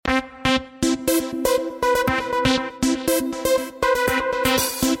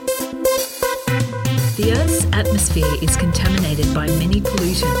atmosphere is contaminated by many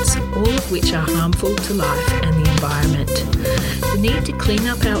pollutants, all of which are harmful to life and the environment. The need to clean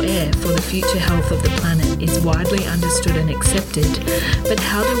up our air for the future health of the planet is widely understood and accepted, but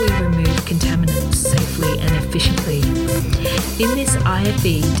how do we remove contaminants safely and efficiently? In this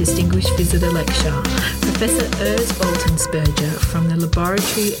IFE Distinguished Visitor Lecture, Professor Urs Baltensperger from the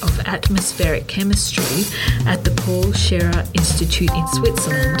Laboratory of Atmospheric Chemistry at the Scherrer Institute in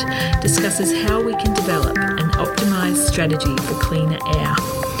Switzerland discusses how we can develop an optimised strategy for cleaner air.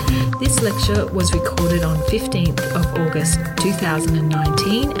 This lecture was recorded on 15th of August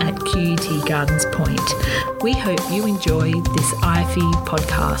 2019 at QUT Gardens Point. We hope you enjoy this IFE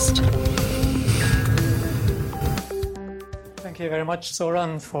podcast. Thank you very much,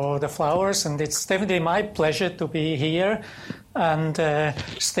 Zoran, for the flowers, and it's definitely my pleasure to be here and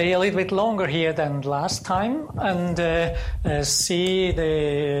stay a little bit longer here than last time and see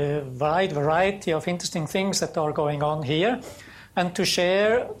the wide variety of interesting things that are going on here, and to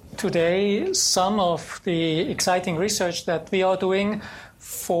share today some of the exciting research that we are doing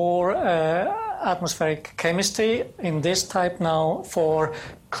for atmospheric chemistry, in this type now for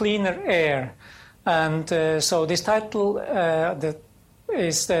cleaner air. And so this title,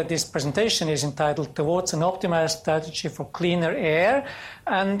 this presentation is entitled Towards an Optimized Strategy for Cleaner Air.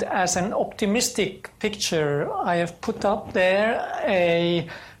 And as an optimistic picture, I have put up there a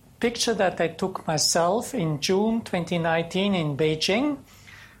picture that I took myself in June 2019 in Beijing.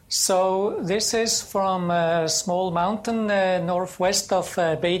 So this is from a small mountain northwest of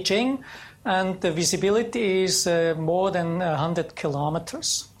Beijing, and the visibility is more than 100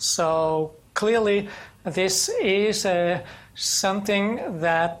 kilometers. So clearly, this is something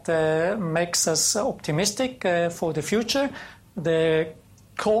that makes us optimistic for the future. The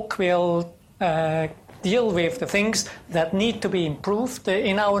talk will deal with the things that need to be improved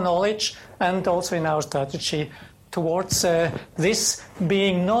in our knowledge and also in our strategy towards this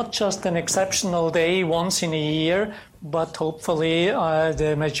being not just an exceptional day once in a year, but hopefully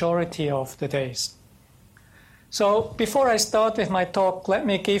the majority of the days. So before I start with my talk, let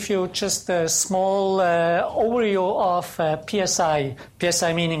me give you just a small overview of PSI.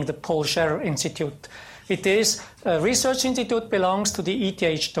 PSI meaning the Scherrer Institute. It is a research institute, belongs to the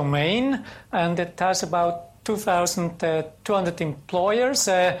ETH domain, and it has about 2,200 employers.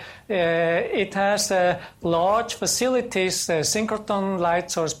 It has large facilities, synchrotron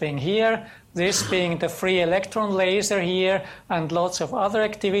light source being here, this being the free electron laser here, and lots of other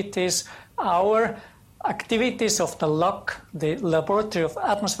activities. Our activities of the LAC, the Laboratory of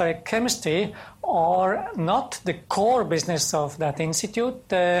Atmospheric Chemistry, are not the core business of that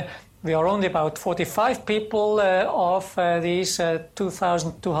institute. We are only about 45 people of these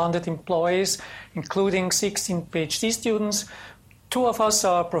 2,200 employees, including 16 PhD students. 2 of us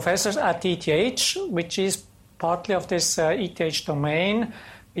are professors at ETH, which is partly of this ETH domain.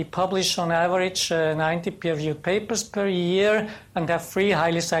 We publish on average 90 peer-reviewed papers per year and have 3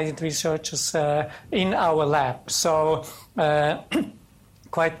 highly cited researchers in our lab. So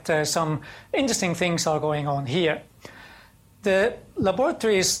quite some interesting things are going on here. The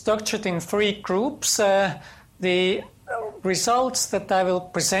laboratory is structured in 3 groups. The results that I will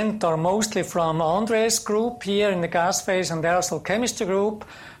present are mostly from Andre's group here in the gas phase and aerosol chemistry group,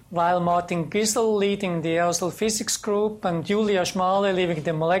 while Martin Gisel leading the aerosol physics group and Julia Schmale leading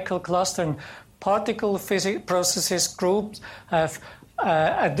the molecular cluster and particle processes groups have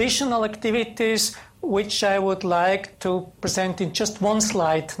additional activities which I would like to present in just one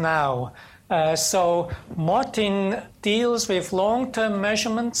slide now. So Martin deals with long-term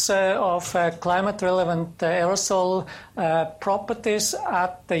measurements of climate-relevant aerosol properties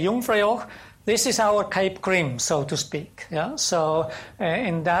at the Jungfraujoch. This is our Cape Grim, so to speak. Yeah. So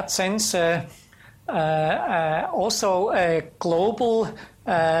in that sense, also a global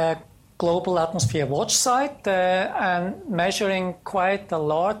atmosphere watch site and measuring quite a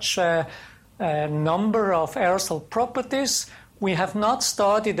large number of aerosol properties. We have not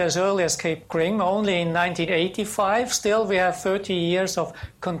started as early as Cape Grim, only in 1985. Still, we have 30 years of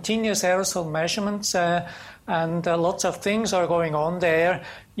continuous aerosol measurements, and lots of things are going on there.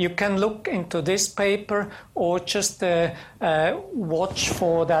 You can look into this paper or just watch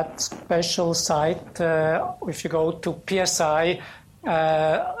for that special site if you go to PSI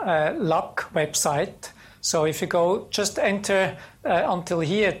LAC website. So if you go, just enter until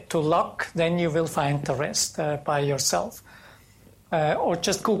here to LAC, then you will find the rest by yourself. Or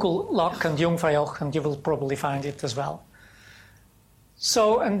just Google LAC and Jungfraujoch and you will probably find it as well.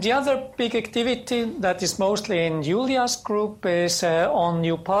 So, and the other big activity that is mostly in Julia's group is on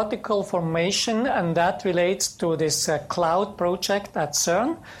new particle formation, and that relates to this cloud project at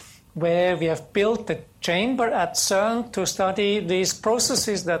CERN. where we have built a chamber at CERN to study these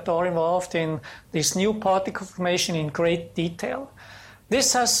processes that are involved in this new particle formation in great detail.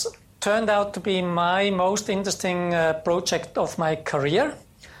 This has turned out to be my most interesting project of my career.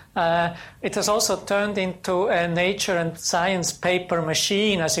 It has also turned into a Nature and Science paper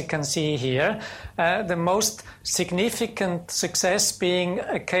machine, as you can see here. The most significant success being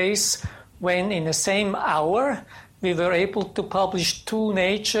a case when in the same hour we were able to publish 2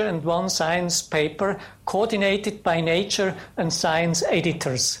 Nature and 1 Science paper coordinated by Nature and Science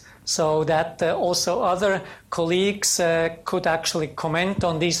editors, so that also other colleagues could actually comment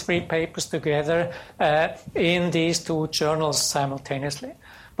on these 3 papers together in these 2 journals simultaneously.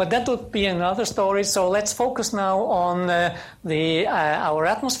 But that would be another story, so let's focus now on our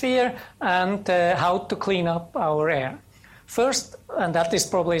atmosphere and how to clean up our air. First, and that is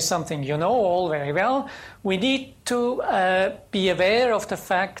probably something you know all very well, we need to be aware of the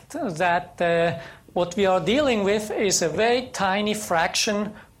fact that what we are dealing with is a very tiny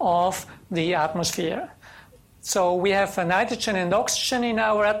fraction of the atmosphere. So we have nitrogen and oxygen in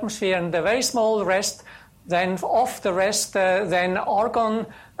our atmosphere and a very small rest. Then of the rest, then argon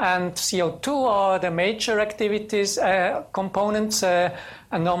and CO2 are the major activities components, and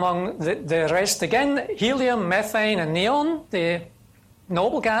among the rest again, helium, methane and neon, the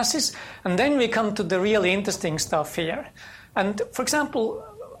noble gases. And then we come to the really interesting stuff here. And for example,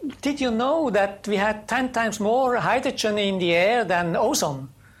 did you know that we had 10 times more hydrogen in the air than ozone?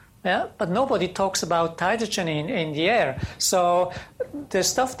 Yeah, but nobody talks about hydrogen in the air. So the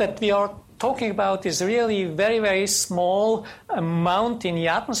stuff that we are talking about is really very, very small amount in the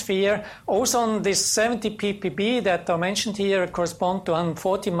atmosphere. Ozone, this 70 ppb that are mentioned here correspond to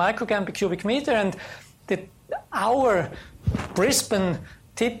 140 microgram per cubic meter, and our Brisbane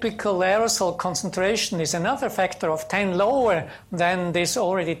typical aerosol concentration is another factor of 10 lower than this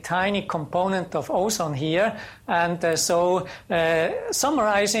already tiny component of ozone here. And so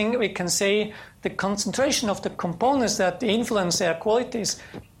summarizing, we can say the concentration of the components that influence air quality is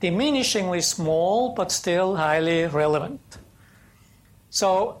diminishingly small, but still highly relevant.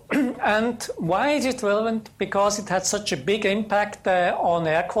 So, and why is it relevant? Because it had such a big impact on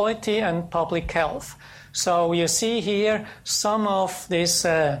air quality and public health. So you see here some of these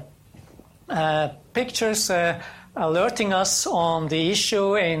pictures alerting us on the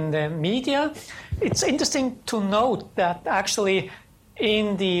issue in the media. It's interesting to note that actually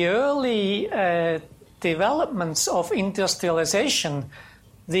in the early developments of industrialization,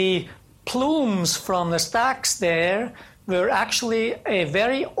 the plumes from the stacks there were actually a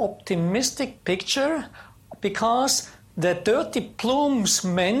very optimistic picture, because the dirty plumes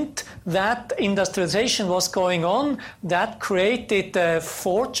meant that industrialization was going on, that created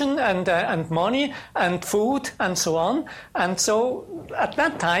fortune and money and food and so on. And so at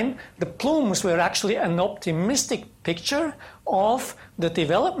that time, the plumes were actually an optimistic picture of the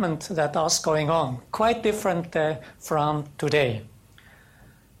development that was going on, quite different from today.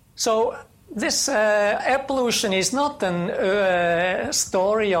 So this air pollution is not a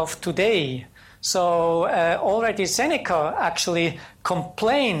story of today. So already Seneca actually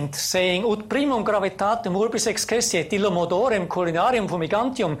complained, saying, ut primum gravitatem urbis excessi et illum odorem culinarium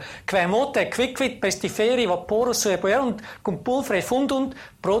fumigantium, quemote quicquid pestiferi vaporus ebuerunt cum pulvere fundunt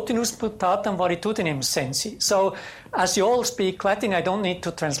protinus putatam varitudinem sensi. So as you all speak Latin, I don't need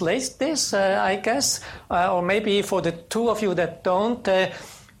to translate this, I guess, or maybe for the 2 of you that don't,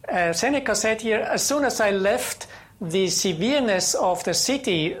 Seneca said here, as soon as I left the severeness of the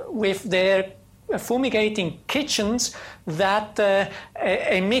city with their fumigating kitchens that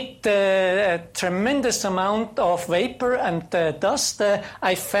emit a tremendous amount of vapor and dust,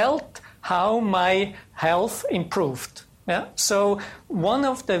 I felt how my health improved. Yeah? So one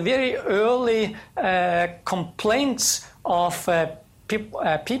of the very early complaints of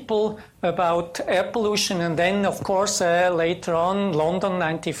people about air pollution, and then of course later on London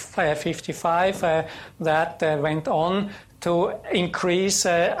 1955 that went on to increase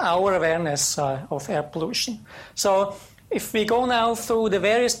our awareness of air pollution. So if we go now through the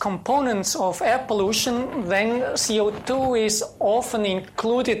various components of air pollution, then CO2 is often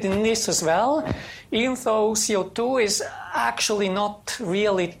included in this as well, even though CO2 is actually not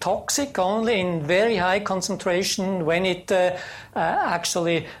really toxic, only in very high concentration when it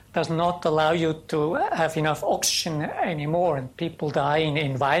actually does not allow you to have enough oxygen anymore, and people die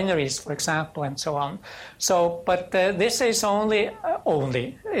in wineries, for example, and so on. So, but this is only.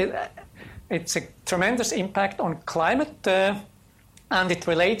 It's a tremendous impact on climate and it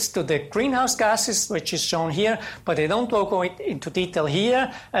relates to the greenhouse gases, which is shown here, but I don't go into detail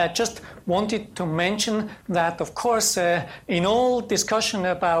here. Just wanted to mention that, of course, in all discussion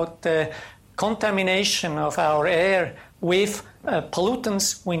about contamination of our air with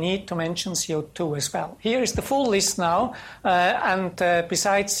pollutants, we need to mention CO2 as well. Here is the full list now, and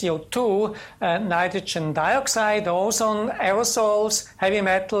besides CO2, nitrogen dioxide, ozone, aerosols, heavy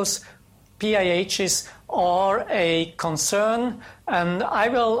metals, PIHs are a concern, and I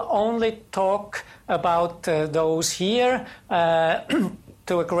will only talk about those here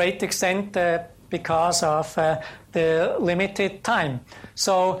to a great extent because of the limited time.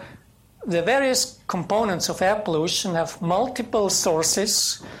 So the various components of air pollution have multiple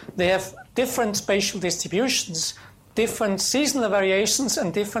sources. They have different spatial distributions, different seasonal variations,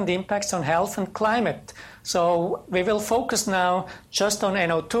 and different impacts on health and climate. So we will focus now just on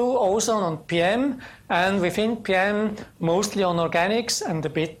NO2, ozone, on PM, and within PM, mostly on organics and a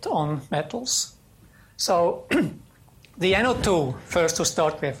bit on metals. So the NO2, first to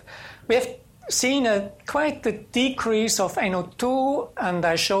start with. We have seen quite a decrease of NO2, and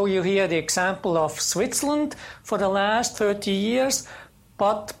I show you here the example of Switzerland for the last 30 years,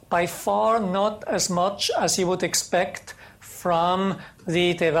 but by far not as much as you would expect from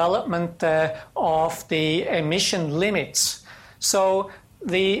the development of the emission limits. So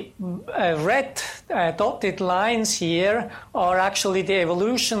the red dotted lines here are actually the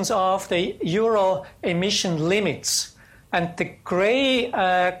evolutions of the Euro emission limits. And the gray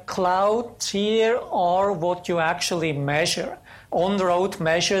clouds here are what you actually measure. On the road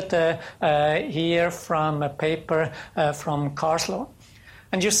measured here from a paper from Karslow.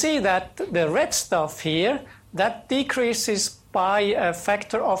 And you see that the red stuff here, that decreases by a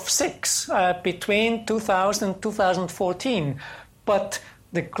factor of 6 between 2000 and 2014. But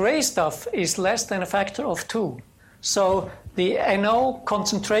the gray stuff is less than a factor of 2. So the NO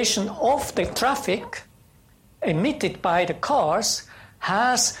concentration of the traffic emitted by the cars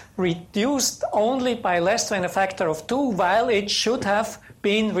has reduced only by less than a factor of 2, while it should have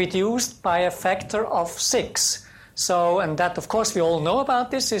been reduced by a factor of 6. So, and that, of course, we all know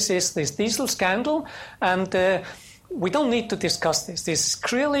about this. This is this diesel scandal, and we don't need to discuss this. This is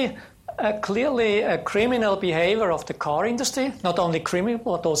clearly a criminal behavior of the car industry. Not only criminal,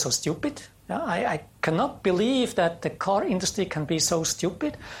 but also stupid. I cannot believe that the car industry can be so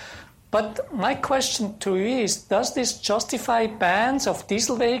stupid. But my question to you is, does this justify bans of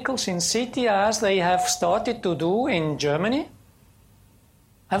diesel vehicles in city as they have started to do in Germany?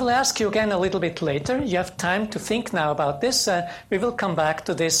 I will ask you again a little bit later. You have time to think now about this. We will come back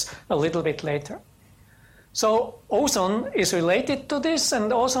to this a little bit later. So ozone is related to this,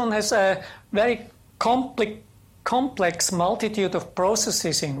 and ozone has a very complex multitude of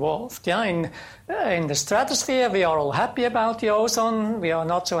processes involved. In the stratosphere, we are all happy about the ozone. We are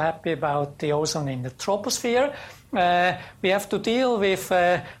not so happy about the ozone in the troposphere. We have to deal with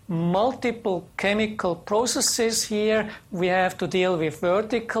multiple chemical processes here. We have to deal with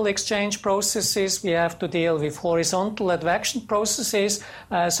vertical exchange processes. We have to deal with horizontal advection processes.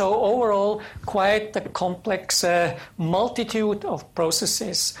 So overall, quite a complex multitude of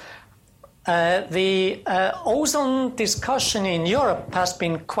processes. The ozone discussion in Europe has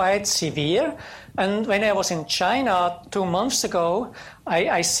been quite severe, and when I was in China 2 months ago,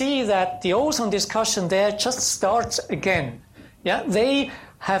 I see that the ozone discussion there just starts again. They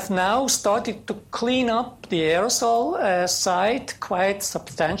have now started to clean up the aerosol side quite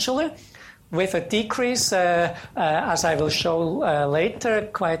substantially, with a decrease, as I will show later,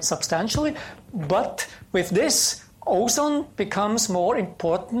 quite substantially. But with this, ozone becomes more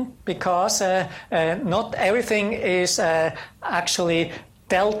important because not everything is actually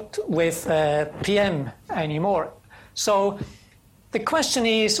dealt with PM anymore. So the question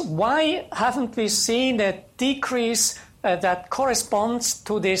is, why haven't we seen a decrease that corresponds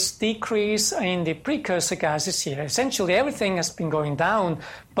to this decrease in the precursor gases here? Essentially everything has been going down,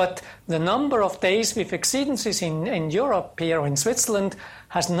 but the number of days with exceedances in Europe here or in Switzerland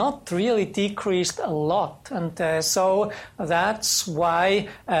has not really decreased a lot. And so that's why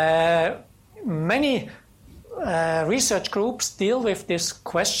many research groups deal with this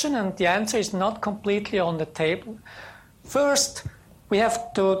question, and the answer is not completely on the table. First, we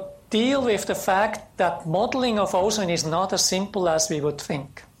have to deal with the fact that modeling of ozone is not as simple as we would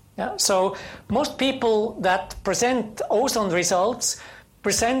think. So most people that present ozone results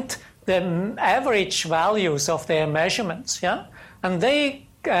present the average values of their measurements, and they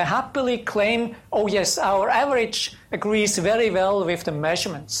happily claim, oh yes, our average agrees very well with the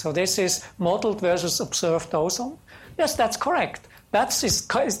measurements. So this is modeled versus observed ozone. Yes, that's correct. That is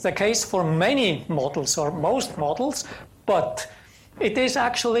the case for many models or most models, but it is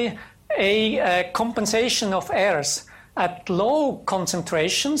actually a compensation of errors. At low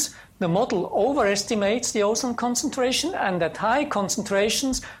concentrations, the model overestimates the ozone concentration, and at high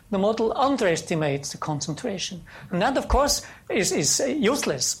concentrations, the model underestimates the concentration. And that, of course, is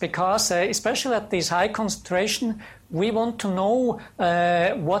useless because, especially at this high concentration, we want to know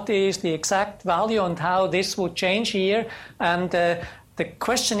what is the exact value and how this would change here. And the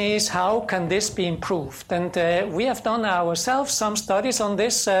question is, how can this be improved? And we have done ourselves some studies on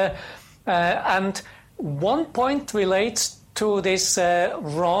this, and one point relates to this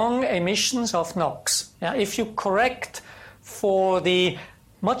wrong emissions of NOx. If you correct for the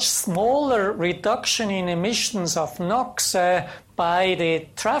much smaller reduction in emissions of NOx by the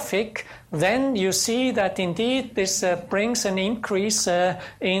traffic, then you see that indeed this brings an increase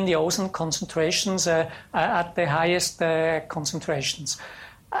in the ozone concentrations at the highest concentrations.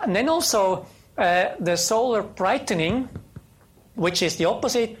 And then also the solar brightening, which is the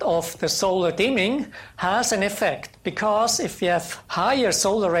opposite of the solar dimming, has an effect, because if you have higher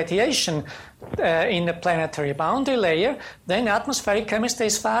solar radiation in the planetary boundary layer, then atmospheric chemistry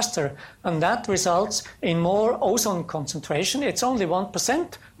is faster, and that results in more ozone concentration. It's only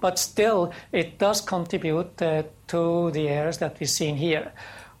 1%, but still it does contribute to the errors that we've seen here.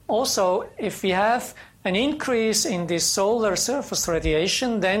 Also, if we have an increase in the solar surface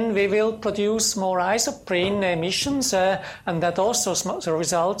radiation, then we will produce more isoprene emissions, and that also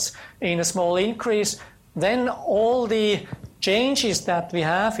results in a small increase. Then all the changes that we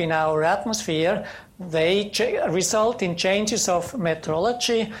have in our atmosphere, they result in changes of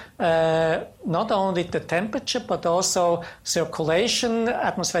meteorology, not only the temperature, but also circulation,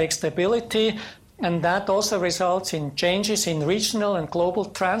 atmospheric stability, and that also results in changes in regional and global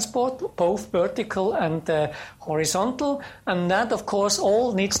transport, both vertical and horizontal. And that, of course,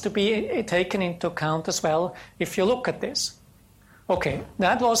 all needs to be taken into account as well if you look at this. Okay,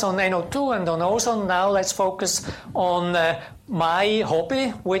 that was on NO2 and on ozone. Now let's focus on my hobby,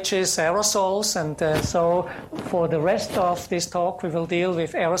 which is aerosols. And so for the rest of this talk, we will deal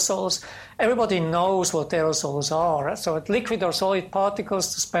with aerosols. Everybody knows what aerosols are. So liquid or solid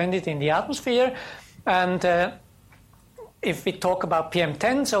particles suspended in the atmosphere. And if we talk about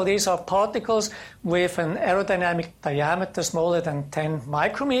PM10, so these are particles with an aerodynamic diameter smaller than 10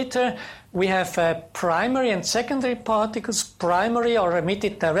 micrometer. We have primary and secondary particles. Primary are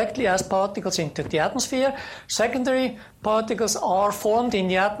emitted directly as particles into the atmosphere. Secondary particles are formed in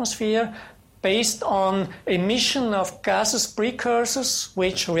the atmosphere based on emission of gases precursors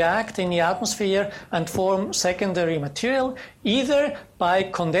which react in the atmosphere and form secondary material, either by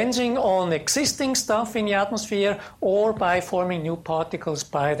condensing on existing stuff in the atmosphere or by forming new particles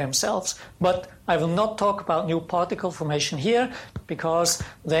by themselves. But I will not talk about new particle formation here, because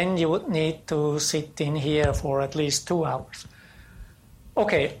then you would need to sit in here for at least 2 hours.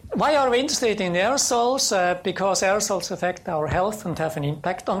 Okay, why are we interested in aerosols? Because aerosols affect our health and have an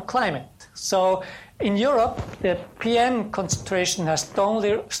impact on climate. So in Europe, the PM concentration has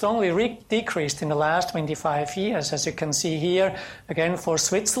strongly decreased in the last 25 years, as you can see here, again for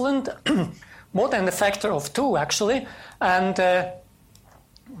Switzerland, more than a factor of 2 actually, and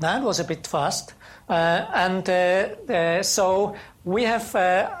that was a bit fast. So we have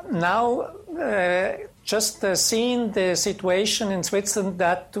now just seen the situation in Switzerland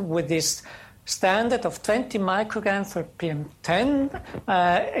that with this standard of 20 microgram for PM10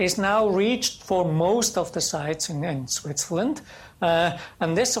 is now reached for most of the sites in Switzerland.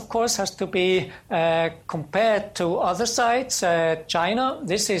 And this, of course, has to be compared to other sites. China,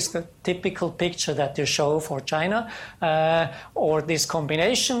 this is the typical picture that you show for China, or this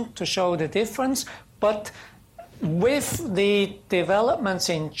combination to show the difference. But with the developments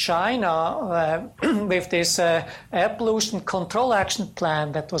in China, with this air pollution control action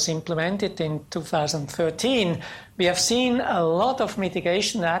plan that was implemented in 2013, we have seen a lot of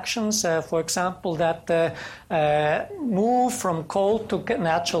mitigation actions, for example, that move from coal to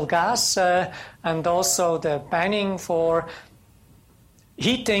natural gas, and also the banning for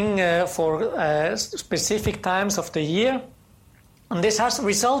heating for specific times of the year. And this has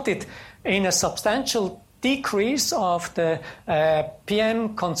resulted in a substantial decrease of the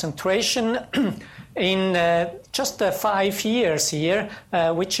PM concentration in just 5 years here,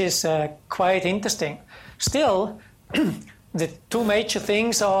 which is quite interesting. Still, the 2 major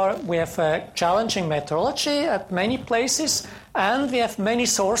things are we have challenging meteorology at many places, and we have many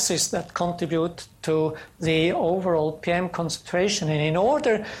sources that contribute to the overall PM concentration. And in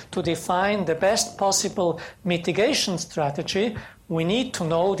order to define the best possible mitigation strategy, we need to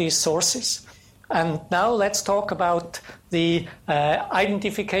know these sources. And now let's talk about the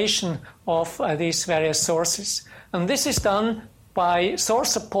identification of these various sources. And this is done by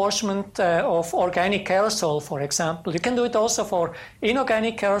source apportionment of organic aerosol, for example. You can do it also for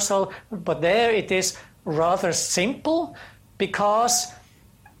inorganic aerosol, but there it is rather simple because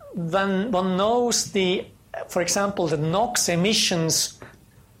when one knows for example, the NOx emissions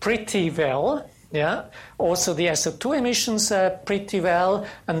pretty well, also the SO2 emissions pretty well,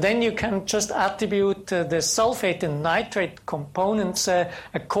 and then you can just attribute the sulfate and nitrate components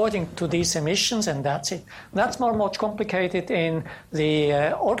according to these emissions, and that's it. That's much complicated in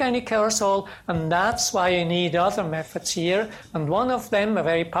the organic aerosol, and that's why you need other methods here. And one of them, a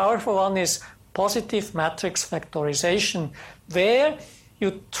very powerful one, is positive matrix factorization, where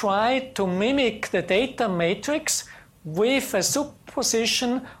you try to mimic the data matrix with a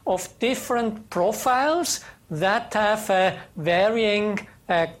superposition of different profiles that have varying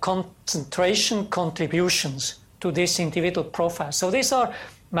concentration contributions to this individual profile. So these are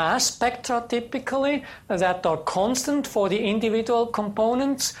mass spectra typically that are constant for the individual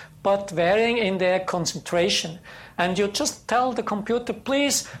components but varying in their concentration. And you just tell the computer,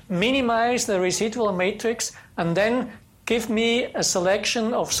 please minimize the residual matrix and then give me a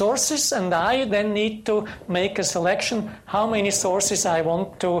selection of sources, and I then need to make a selection how many sources I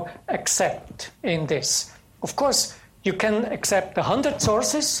want to accept in this. Of course, you can accept 100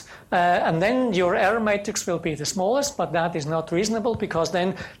 sources, and then your error matrix will be the smallest, but that is not reasonable because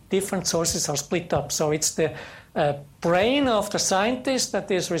then different sources are split up. So it's the brain of the scientist that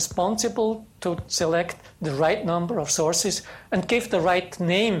is responsible to select the right number of sources and give the right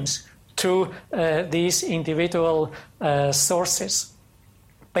names to these individual sources.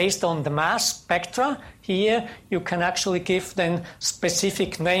 Based on the mass spectra, here you can actually give then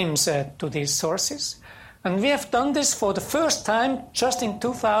specific names to these sources. And we have done this for the first time just in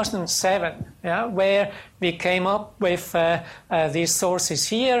 2007, where we came up with these sources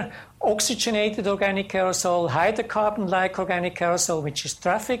here: oxygenated organic aerosol, hydrocarbon-like organic aerosol, which is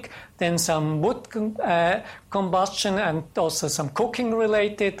traffic, then some wood combustion, and also some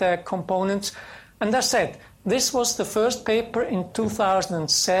cooking-related components. And as I said, this was the first paper in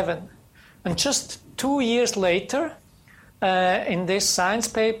 2007. And just 2 years later, in this science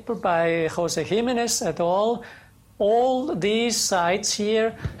paper by Jose Jimenez et al., all these sites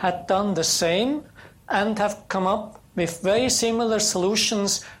here had done the same and have come up with very similar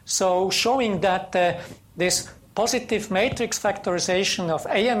solutions, so showing that this positive matrix factorization of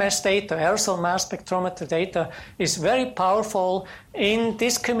AMS data, aerosol mass spectrometer data, is very powerful in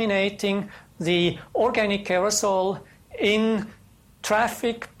discriminating the organic aerosol in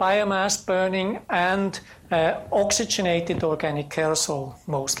traffic, biomass burning, and oxygenated organic aerosol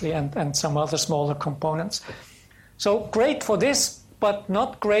mostly, and some other smaller components. So great for this, but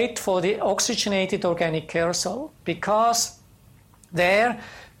not great for the oxygenated organic aerosol, because there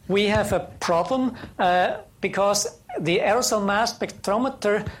we have a problem because the aerosol mass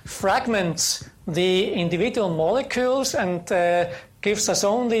spectrometer fragments the individual molecules and gives us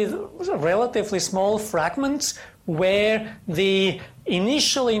only relatively small fragments where the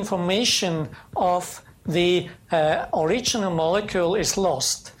initial information of the original molecule is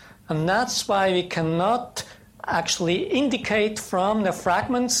lost. And that's why we cannot actually indicate from the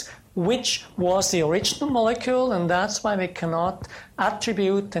fragments which was the original molecule, and that's why we cannot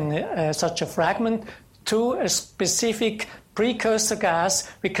attribute such a fragment to a specific precursor gas.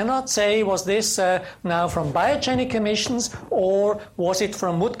 We cannot say, was this now from biogenic emissions, or was it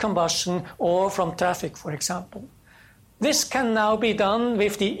from wood combustion, or from traffic, for example. This can now be done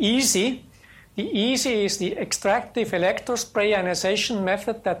with the EASY. The EASY is the extractive electrospray ionization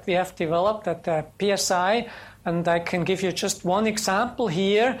method that we have developed at PSI, and I can give you just one example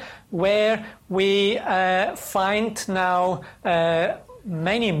here where we find now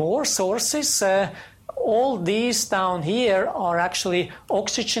many more sources. All these down here are actually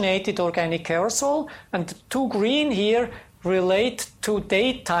oxygenated organic aerosol, and the two green here relate to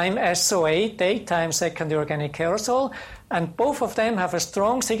daytime SOA, daytime secondary organic aerosol, and both of them have a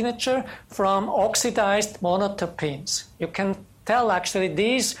strong signature from oxidized monoterpenes. You can tell actually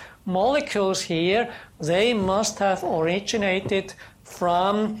these molecules here, they must have originated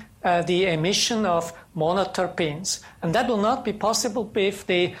from the emission of monoterpenes. And that will not be possible with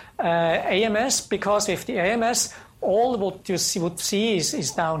the AMS, because with the AMS, all what you would see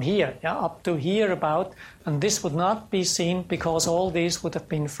is down here, up to here about, and this would not be seen because all these would have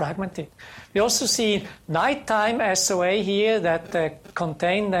been fragmented. We also see nighttime SOA here that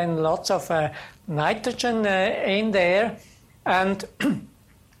contain then lots of nitrogen in there. And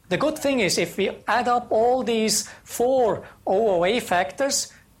the good thing is, if we add up all these 4 OOA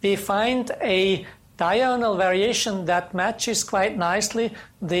factors, we find a diurnal variation that matches quite nicely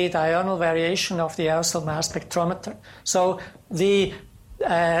the diurnal variation of the aerosol mass spectrometer. So the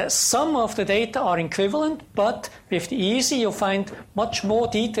some of the data are equivalent, but with the EASY you find much more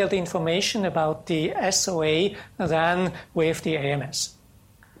detailed information about the SOA than with the AMS.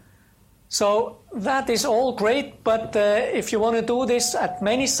 So that is all great, but if you want to do this at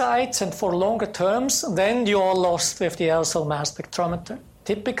many sites and for longer terms, then you are lost with the aerosol mass spectrometer.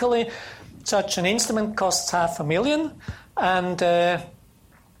 Typically, such an instrument costs $500,000, and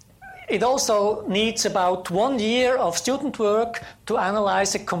it also needs about 1 year of student work to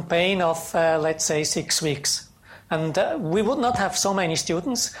analyze a campaign of, let's say, 6 weeks. And we would not have so many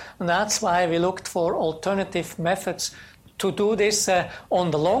students, and that's why we looked for alternative methods to do this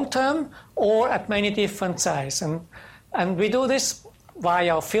on the long term or at many different sizes. And we do this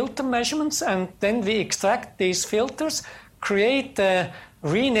via filter measurements, and then we extract these filters, create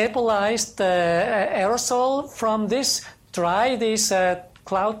renebulized aerosol from this, dry these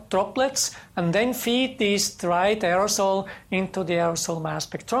cloud droplets, and then feed these dried aerosol into the aerosol mass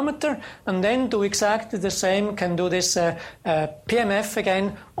spectrometer, and then do exactly the same, can do this PMF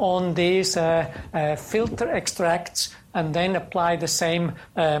again on these filter extracts, and then apply the same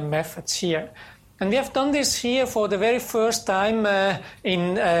methods here. And we have done this here for the very first time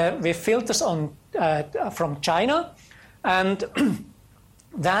with filters from China, and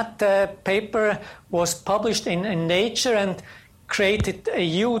that paper was published in Nature and created a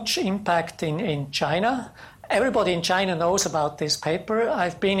huge impact in China. Everybody in China knows about this paper.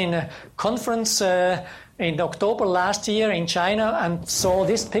 I've been in a conference in October last year in China and saw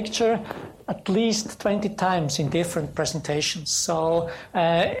this picture at least 20 times in different presentations. So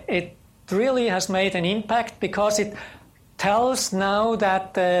it really has made an impact because it tells now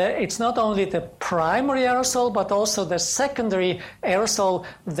that it's not only the primary aerosol but also the secondary aerosol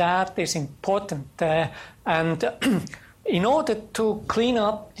that is important. And in order to clean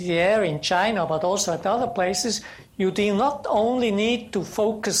up the air in China but also at other places, you do not only need to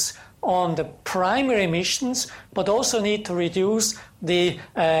focus on the primary emissions, but also need to reduce the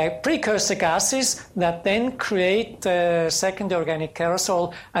precursor gases that then create secondary organic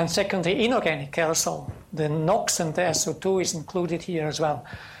aerosol and secondary inorganic aerosol. The NOx and the SO2 is included here as well.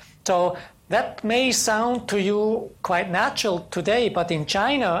 So that may sound to you quite natural today, but in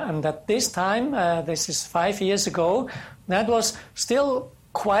China, and at this time, this is 5 years ago, that was still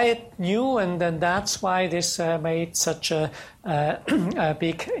quite new, and then that's why this made such a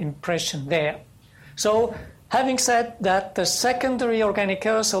big impression there. So having said that the secondary organic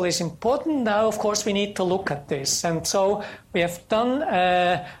aerosol is important, now of course we need to look at this. And so we have done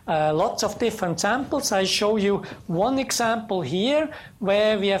lots of different samples. I show you one example here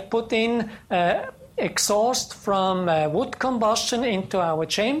where we have put in exhaust from wood combustion into our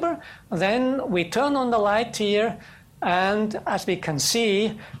chamber. Then we turn on the light here, and as we can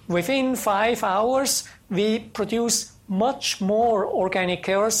see, within 5 hours we produce much more organic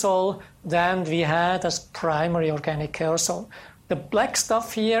aerosol than we had as primary organic aerosol. The black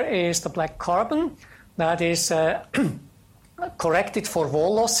stuff here is the black carbon that is corrected for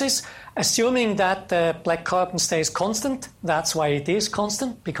wall losses, assuming that the black carbon stays constant. That's why it is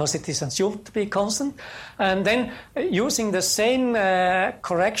constant, because it is assumed to be constant. And then using the same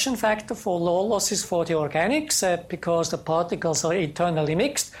correction factor for wall losses for the organics, because the particles are internally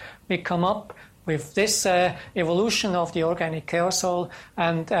mixed, we come up with this evolution of the organic aerosol.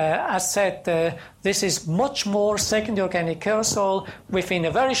 And as said, this is much more secondary organic aerosol within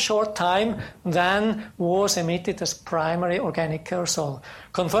a very short time than was emitted as primary organic aerosol,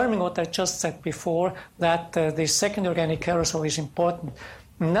 confirming what I just said before, that the secondary organic aerosol is important.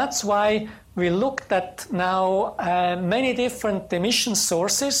 And that's why we looked at now many different emission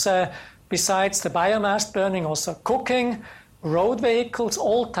sources, besides the biomass burning, also cooking, road vehicles,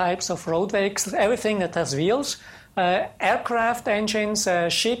 all types of road vehicles, everything that has wheels, aircraft engines,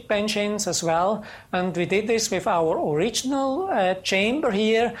 ship engines as well. And we did this with our original chamber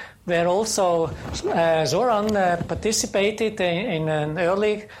here, where also Zoran participated in an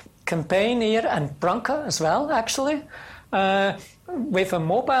early campaign here, and Branka as well, actually. With a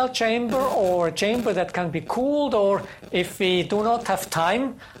mobile chamber or a chamber that can be cooled, or if we do not have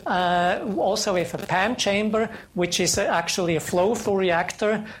time, also with a PAM chamber, which is actually a flow-through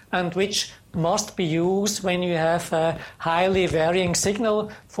reactor and which must be used when you have a highly varying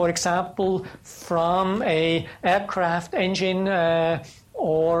signal, for example, from a aircraft engine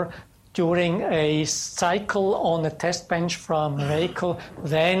or during a cycle on a test bench from a vehicle.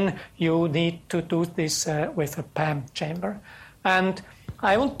 Then you need to do this with a PAM chamber. And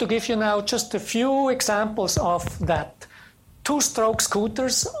I want to give you now just a few examples of that. Two-stroke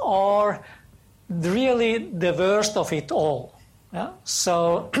scooters are really the worst of it all. Yeah?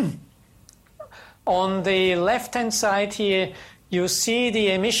 So on the left-hand side here, you see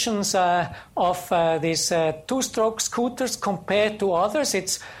the emissions of these two-stroke scooters compared to others.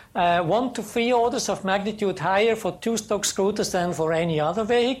 It's 1 to 3 orders of magnitude higher for two-stroke scooters than for any other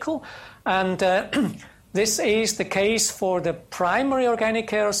vehicle. And this is the case for the primary organic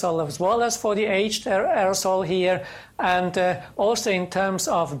aerosol as well as for the aged aerosol here. And also in terms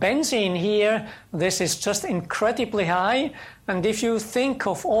of benzene here, this is just incredibly high. And if you think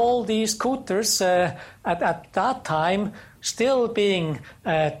of all these scooters at that time still being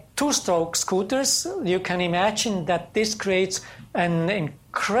two-stroke scooters, you can imagine that this creates an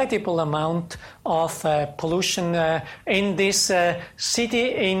incredible amount of pollution in this city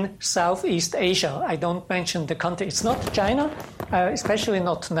in Southeast Asia. I don't mention the country. It's not China, especially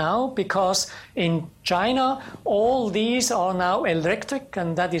not now, because in China all these are now electric,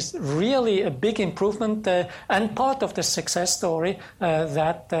 and that is really a big improvement and part of the success story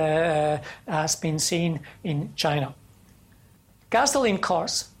that has been seen in China. Gasoline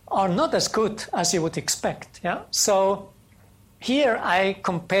cars are not as good as you would expect. Yeah? So here I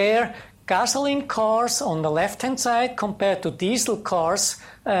compare gasoline cars on the left-hand side compared to diesel cars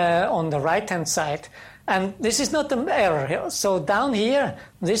on the right-hand side. And this is not an error. So down here,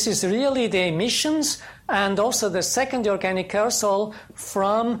 this is really the emissions and also the secondary organic aerosol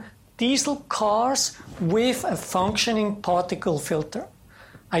from diesel cars with a functioning particle filter.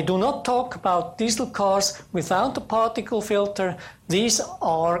 I do not talk about diesel cars without a particle filter. These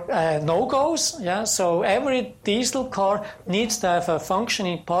are no-goes. Yeah? So every diesel car needs to have a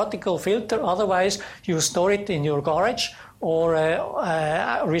functioning particle filter. Otherwise, you store it in your garage or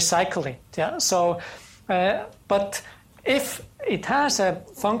recycle it. Yeah? So, but if it has a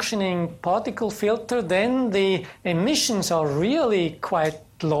functioning particle filter, then the emissions are really quite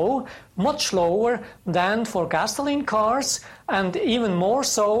low, much lower than for gasoline cars, and even more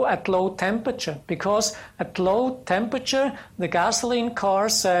so at low temperature, because at low temperature the gasoline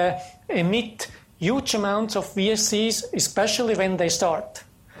cars emit huge amounts of VOCs, especially when they start.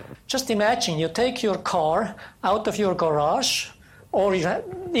 Just imagine you take your car out of your garage, or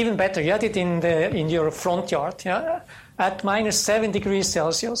even better, you had it in your front yard, yeah, at -7 degrees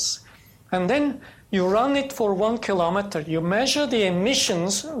Celsius, and then you run it for 1 kilometer. You measure the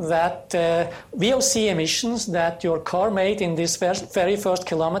emissions that VOC emissions that your car made in this very first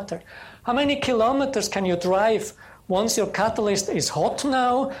kilometer. How many kilometers can you drive once your catalyst is hot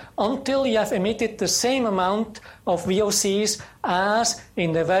now until you have emitted the same amount of VOCs as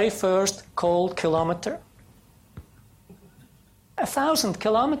in the very first cold kilometer? 1,000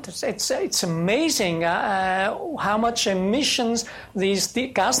 kilometers. It's amazing how much emissions these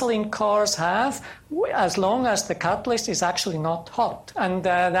gasoline cars have as long as the catalyst is actually not hot. And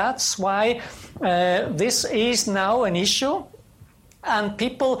that's why this is now an issue. And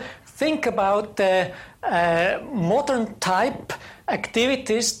people think about modern type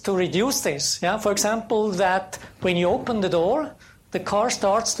activities to reduce this. Yeah? For example, that when you open the door, the car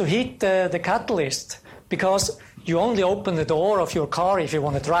starts to heat the catalyst, because you only open the door of your car if you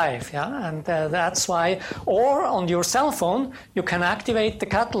want to drive, yeah, and that's why. Or on your cell phone, you can activate the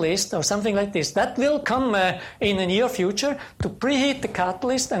catalyst or something like this. That will come in the near future to preheat the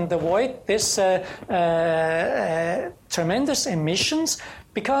catalyst and avoid this tremendous emissions.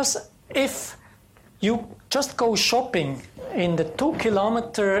 Because if you just go shopping in the 2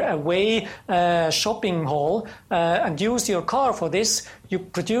 kilometer away shopping hall and use your car for this, you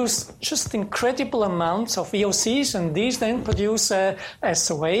produce just incredible amounts of VOCs, and these then produce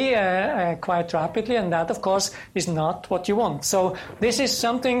SOA quite rapidly, and that of course is not what you want. So this is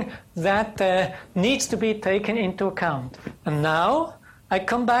something that needs to be taken into account. And now I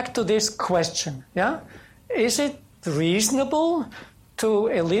come back to this question, yeah? Is it reasonable to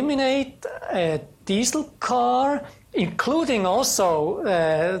eliminate a diesel car, including also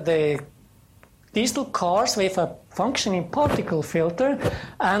the diesel cars with a functioning particle filter,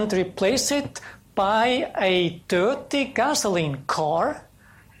 and replace it by a dirty gasoline car?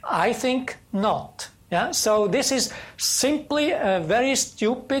 I think not. Yeah? So this is simply a very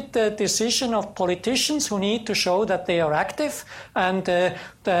stupid decision of politicians who need to show that they are active and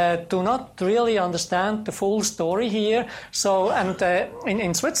do not really understand the full story here. So, and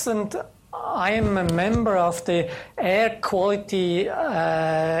in Switzerland, I am a member of the Air Quality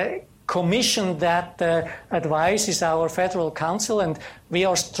Commission that advises our federal council, and we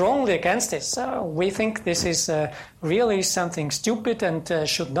are strongly against this. We think this is really something stupid and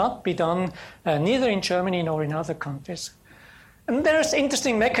should not be done, neither in Germany nor in other countries. And there's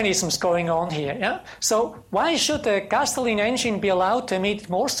interesting mechanisms going on here. Yeah? So why should a gasoline engine be allowed to emit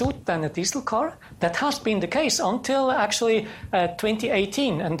more soot than a diesel car? That has been the case until actually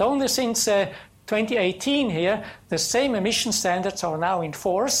 2018. And only since 2018 here, the same emission standards are now in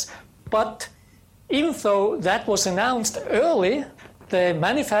force. But even though that was announced early, the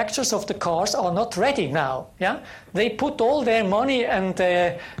manufacturers of the cars are not ready now. Yeah? They put all their money and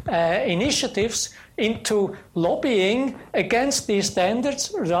initiatives into lobbying against these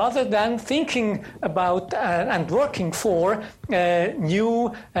standards rather than thinking about and working for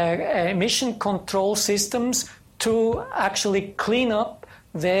new emission control systems to actually clean up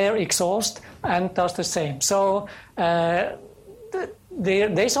their exhaust and does the same. So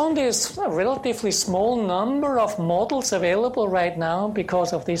there's only a relatively small number of models available right now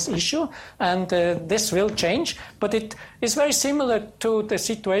because of this issue, and this will change. But it is very similar to the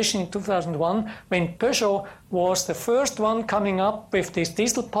situation in 2001 when Peugeot was the first one coming up with these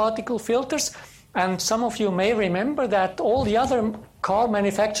diesel particle filters. And some of you may remember that all the other car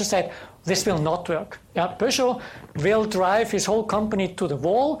manufacturers said, this will not work. Yeah, Peugeot will drive his whole company to the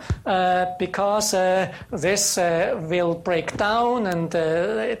wall because this will break down and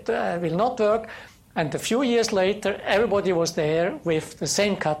it will not work. And a few years later, everybody was there with the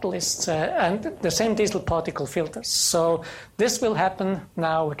same catalysts and the same diesel particle filters. So this will happen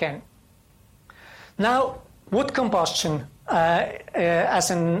now again. Now, wood combustion, as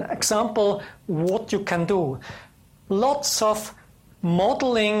an example, what you can do. Lots of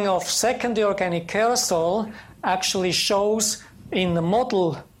modeling of secondary organic aerosol actually shows in the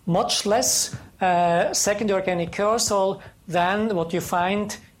model much less secondary organic aerosol than what you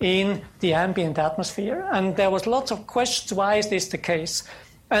find in the ambient atmosphere. And there was lots of questions, why is this the case?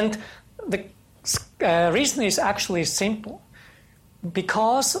 And the reason is actually simple.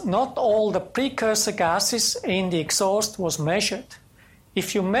 Because not all the precursor gases in the exhaust was measured.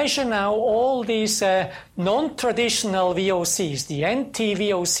 If you measure now all these non-traditional VOCs, the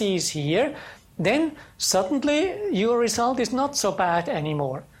NT-VOCs here, then suddenly your result is not so bad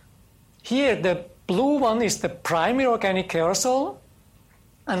anymore. Here the blue one is the primary organic aerosol,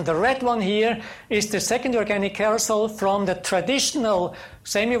 and the red one here is the secondary organic aerosol from the traditional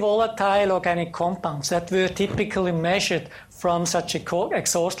semi-volatile organic compounds that were typically measured from such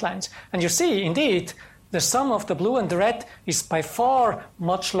exhaust lines. And you see, indeed, the sum of the blue and the red is by far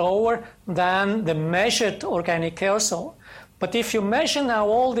much lower than the measured organic aerosol. But if you measure now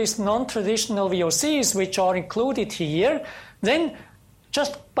all these non-traditional VOCs, which are included here, then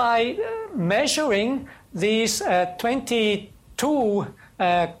just by measuring these 22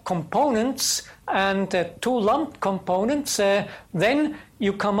 components and 2 lumped components, then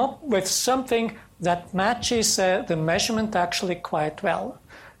you come up with something that matches the measurement actually quite well.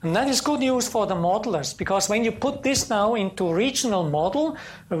 And that is good news for the modelers, because when you put this now into regional model,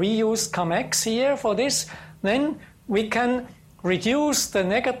 we use CAMX here for this, then we can reduce the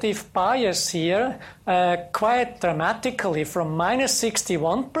negative bias here quite dramatically from minus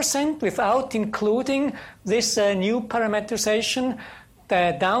 61% without including this new parameterization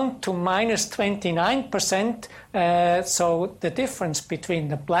down to minus 29%. So the difference between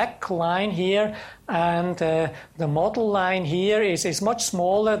the black line here and the model line here is much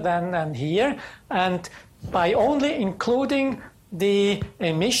smaller than here. And by only including the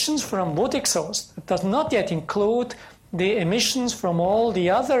emissions from wood exhaust, it does not yet include the emissions from all the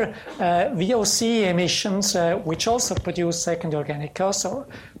other VOC emissions which also produce secondary organic aerosol.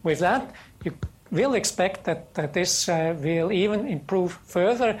 With that, you will expect that this will even improve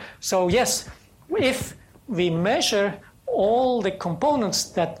further. So yes, if we measure all the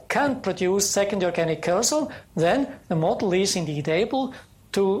components that can produce secondary organic aerosol, then the model is indeed able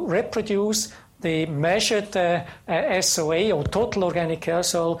to reproduce the measured SOA or total organic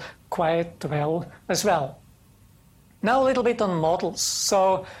aerosol quite well as well. Now a little bit on models.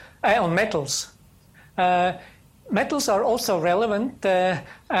 So on metals. Metals are also relevant,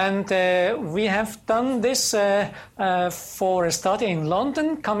 and we have done this for a study in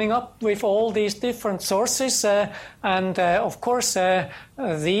London, coming up with all these different sources, and of course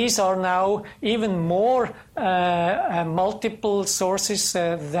these are now even more multiple sources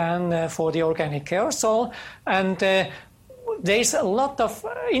than for the organic aerosol, and there's a lot of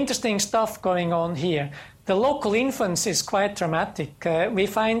interesting stuff going on here. The local influence is quite dramatic. We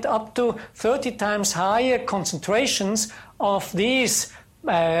find up to 30 times higher concentrations of these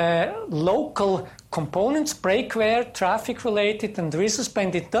local components, brake wear, traffic-related, and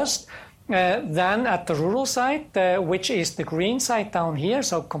resuspended dust, than at the rural site, which is the green site down here.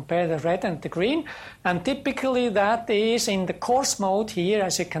 So compare the red and the green. And typically that is in the coarse mode here,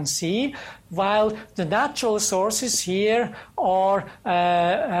 as you can see, while the natural sources here are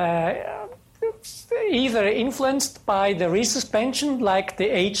either influenced by the resuspension, like the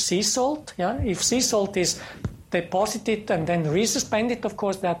aged sea salt. Yeah? If sea salt is deposited and then resuspended, of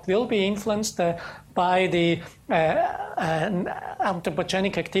course, that will be influenced by the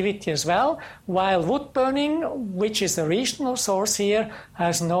anthropogenic activity as well, while wood burning, which is a regional source here,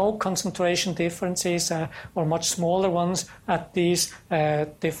 has no concentration differences or much smaller ones at these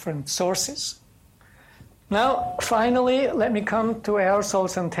different sources. Now, finally, let me come to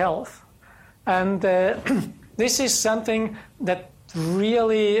aerosols and health. And this is something that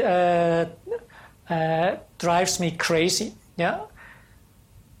really drives me crazy. Yeah?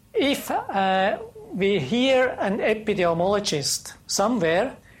 If we hear an epidemiologist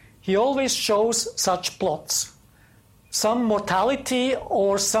somewhere, he always shows such plots. Some mortality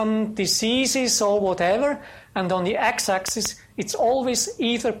or some diseases or whatever, and on the x-axis it's always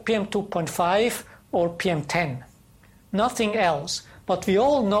either PM2.5 or PM10. Nothing else. But we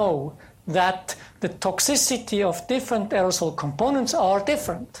all know that the toxicity of different aerosol components are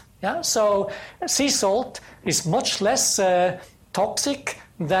different. Yeah? So sea salt is much less toxic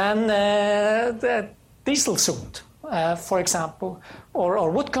than the diesel soot, for example, or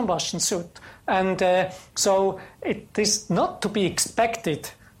wood combustion soot. And so it is not to be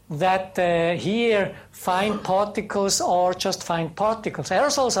expected that here fine particles are just fine particles.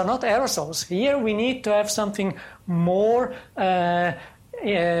 Aerosols are not aerosols. Here we need to have something more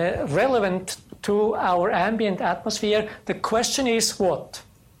relevant to our ambient atmosphere. The question is what?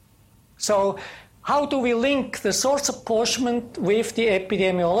 So how do we link the source apportionment with the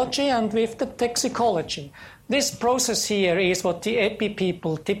epidemiology and with the toxicology? This process here is what the epi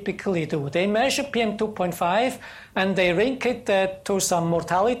people typically do. They measure PM2.5 and they link it to some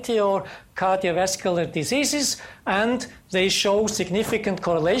mortality or cardiovascular diseases, and they show significant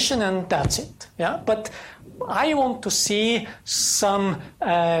correlation, and that's it. Yeah? But I want to see some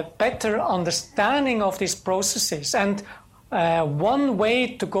better understanding of these processes. And one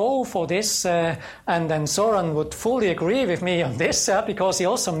way to go for this, and then Soran would fully agree with me on this, because he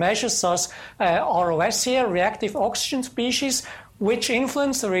also measures us ROS here, reactive oxygen species, which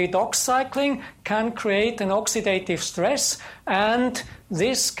influence the redox cycling, can create an oxidative stress, and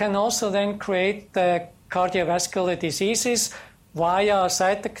this can also then create cardiovascular diseases via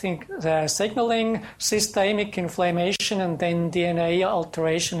cytokine signaling, systemic inflammation, and then DNA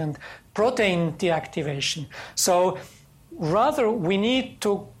alteration and protein deactivation. So rather, we need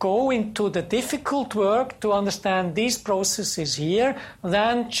to go into the difficult work to understand these processes here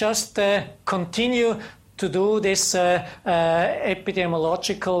than just continue to do this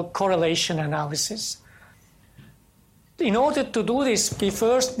epidemiological correlation analysis. In order to do this, we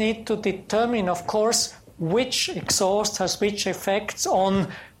first need to determine, of course, which exhaust has which effects on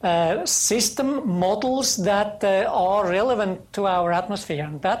system models that are relevant to our atmosphere.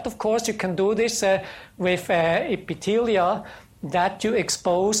 And that, of course, you can do this with epithelia that you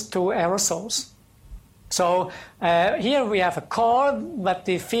expose to aerosols. So here we have a car that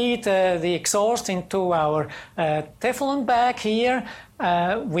we feed the exhaust into our Teflon bag here.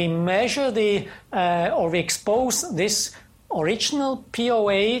 We measure or we expose this original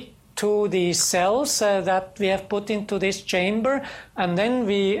POA to the cells that we have put into this chamber, and then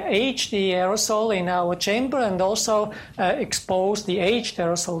we age the aerosol in our chamber and also expose the aged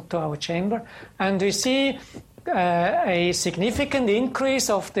aerosol to our chamber. And we see a significant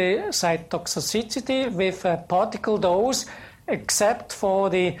increase of the cytotoxicity with particle dose, except for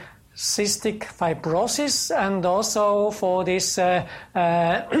the cystic fibrosis and also for this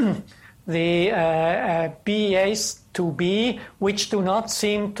BAS2B, which do not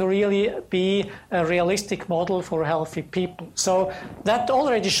seem to really be a realistic model for healthy people. So that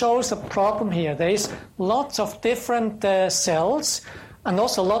already shows a problem here. There is lots of different cells and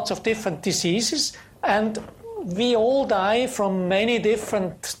also lots of different diseases, and we all die from many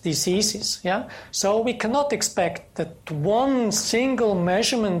different diseases. Yeah? So we cannot expect that one single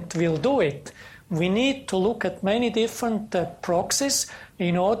measurement will do it. We need to look at many different proxies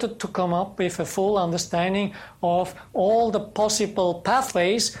in order to come up with a full understanding of all the possible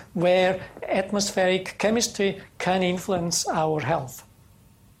pathways where atmospheric chemistry can influence our health.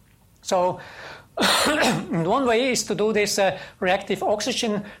 So one way is to do this reactive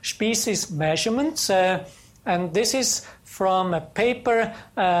oxygen species measurements, and this is from a paper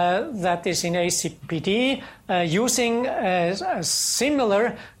that is in ACPD using a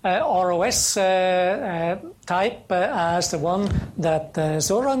similar ROS type as the one that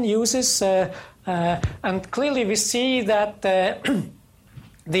Zoran uses. And clearly we see that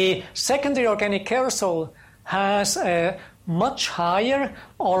the secondary organic aerosol has a much higher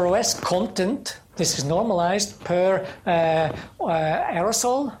ROS content. This is normalized per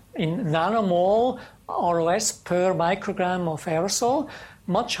aerosol in nanomole ROS per microgram of aerosol,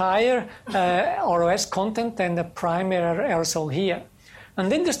 much higher ROS content than the primary aerosol here.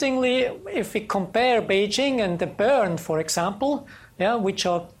 And interestingly, if we compare Beijing and Bern, for example, which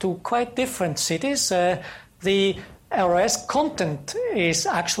are two quite different cities, the ROS content is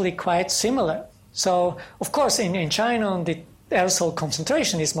actually quite similar. So, of course, in China, the aerosol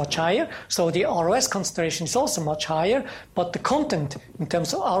concentration is much higher, so the ROS concentration is also much higher, but the content in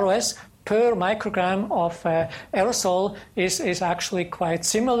terms of ROS per microgram of aerosol is actually quite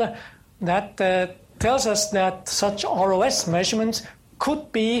similar. That tells us that such ROS measurements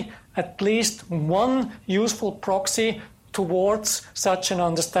could be at least one useful proxy towards such an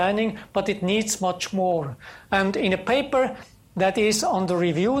understanding, but it needs much more. And in a paper that is under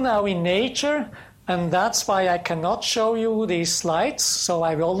review now in Nature, and that's why I cannot show you these slides, so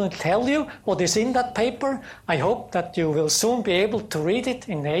I will only tell you what is in that paper. I hope that you will soon be able to read it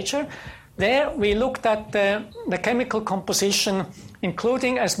in Nature. There we looked at the chemical composition,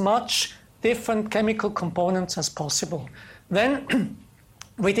 including as much different chemical components as possible. Then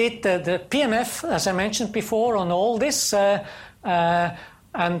we did the PMF, as I mentioned before, on all this,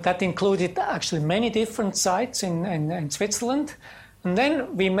 and that included actually many different sites in Switzerland. And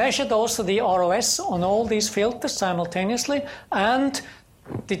then we measured also the ROS on all these filters simultaneously and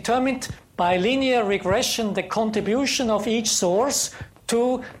determined by linear regression the contribution of each source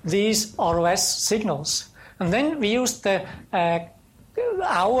to these ROS signals. And then we used our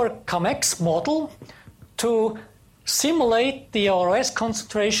CAMEX model to simulate the ROS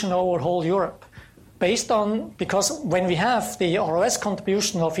concentration over whole Europe. Because when we have the ROS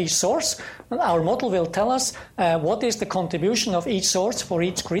contribution of each source, our model will tell us what is the contribution of each source for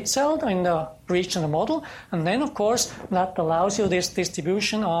each grid cell in the regional model. And then, of course, that allows you this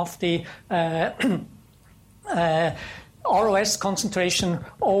distribution of the ROS concentration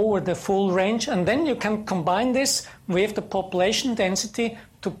over the full range. And then you can combine this with the population density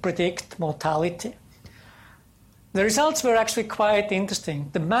to predict mortality. The results were actually quite interesting.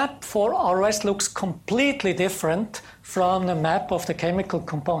 The map for ROS looks completely different from the map of the chemical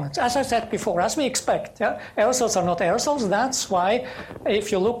components. As I said before, as we expect, aerosols are not aerosols. That's why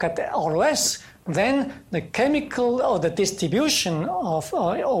if you look at the ROS, then the chemical or the distribution of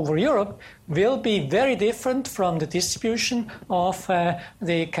over Europe will be very different from the distribution of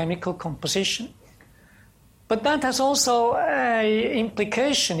the chemical composition. But that has also an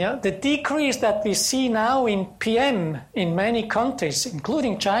implication. The decrease that we see now in PM in many countries,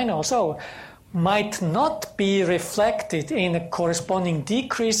 including China also, might not be reflected in a corresponding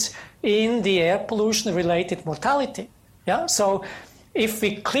decrease in the air pollution-related mortality. So if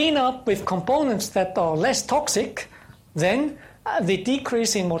we clean up with components that are less toxic, then the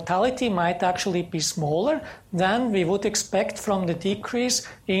decrease in mortality might actually be smaller than we would expect from the decrease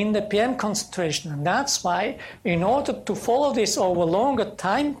in the PM concentration. And that's why, in order to follow this over longer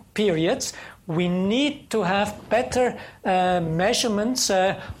time periods, we need to have better measurements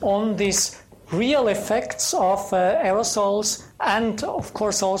on these real effects of aerosols and, of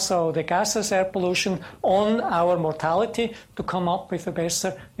course, also the gaseous air pollution on our mortality to come up with a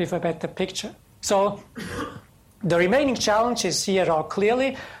better picture. So the remaining challenges here are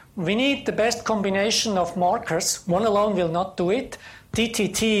clearly we need the best combination of markers. One alone will not do it.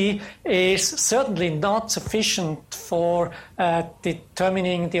 DTT is certainly not sufficient for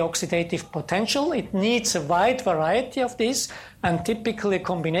determining the oxidative potential. It needs a wide variety of these, and typically a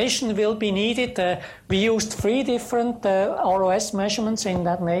combination will be needed. We used 3 different ROS measurements in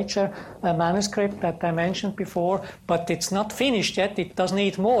that Nature manuscript that I mentioned before, but it's not finished yet. It does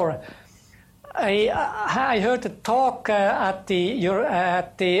need more. I heard a talk at the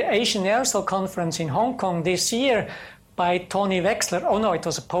Asian Aerosol Conference in Hong Kong this year by Tony Wexler. Oh no, it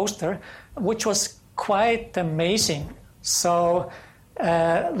was a poster, which was quite amazing. So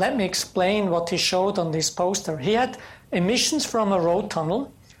let me explain what he showed on this poster. He had emissions from a road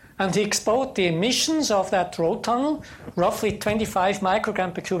tunnel, and he exposed the emissions of that road tunnel, roughly 25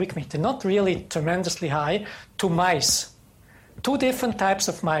 microgram per cubic meter, not really tremendously high, to mice. 2 different types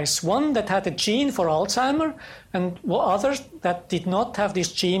of mice, one that had a gene for Alzheimer and others that did not have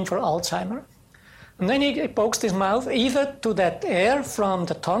this gene for Alzheimer. And then he pokes his mouth either to that air from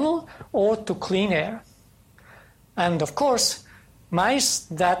the tunnel or to clean air. And of course, mice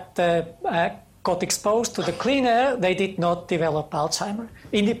that got exposed to the clean air, they did not develop Alzheimer,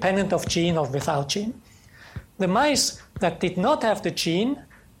 independent of gene or without gene. The mice that did not have the gene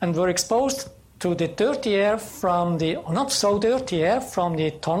and were exposed to the dirty air from the, or not so dirty air from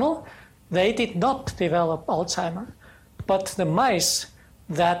the tunnel, they did not develop Alzheimer. But the mice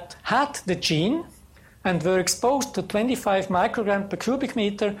that had the gene and were exposed to 25 microgram per cubic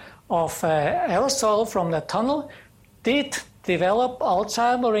meter of aerosol from the tunnel did develop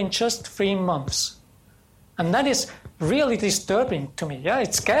Alzheimer in just 3 months. And that is really disturbing to me. Yeah,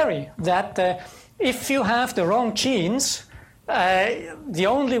 it's scary that if you have the wrong genes, the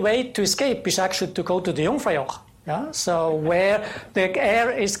only way to escape is actually to go to the Jungfraujoch. Yeah? So where the air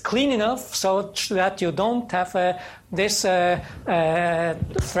is clean enough so that you don't have this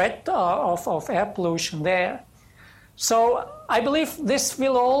threat of air pollution there. So I believe this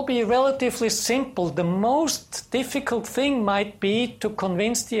will all be relatively simple. The most difficult thing might be to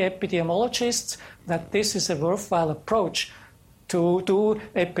convince the epidemiologists that this is a worthwhile approach to do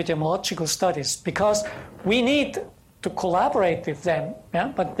epidemiological studies, because we need to collaborate with them,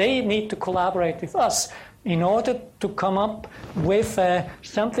 yeah? But they need to collaborate with us in order to come up with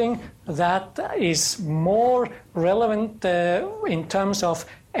something that is more relevant in terms of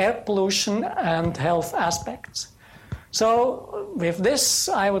air pollution and health aspects. So with this,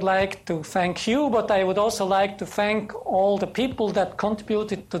 I would like to thank you, but I would also like to thank all the people that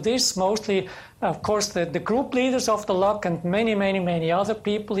contributed to this, mostly, of course, the group leaders of the LOC and many other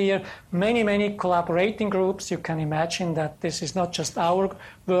people here, many collaborating groups. You can imagine that this is not just our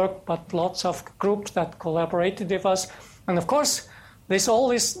work, but lots of groups that collaborated with us. And of course, this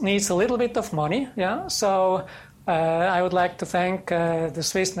always needs a little bit of money, yeah? So I would like to thank the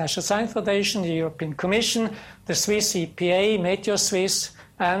Swiss National Science Foundation, the European Commission, the Swiss EPA, Meteor Swiss,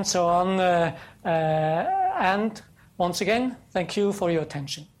 and so on. And once again, thank you for your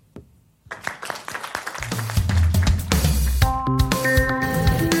attention.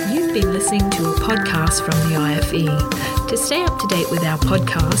 You've been listening to a podcast from the IFE. To stay up to date with our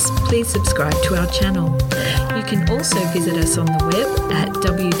podcasts, please subscribe to our channel. You can also visit us on the web at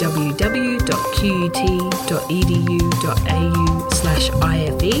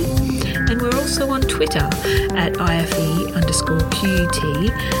www.qut.edu.au/IFE, and we're also on Twitter at IFE_QUT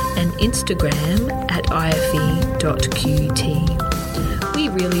and Instagram at IFE.QUT. We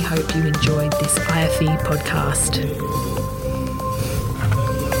really hope you enjoyed this IFE podcast.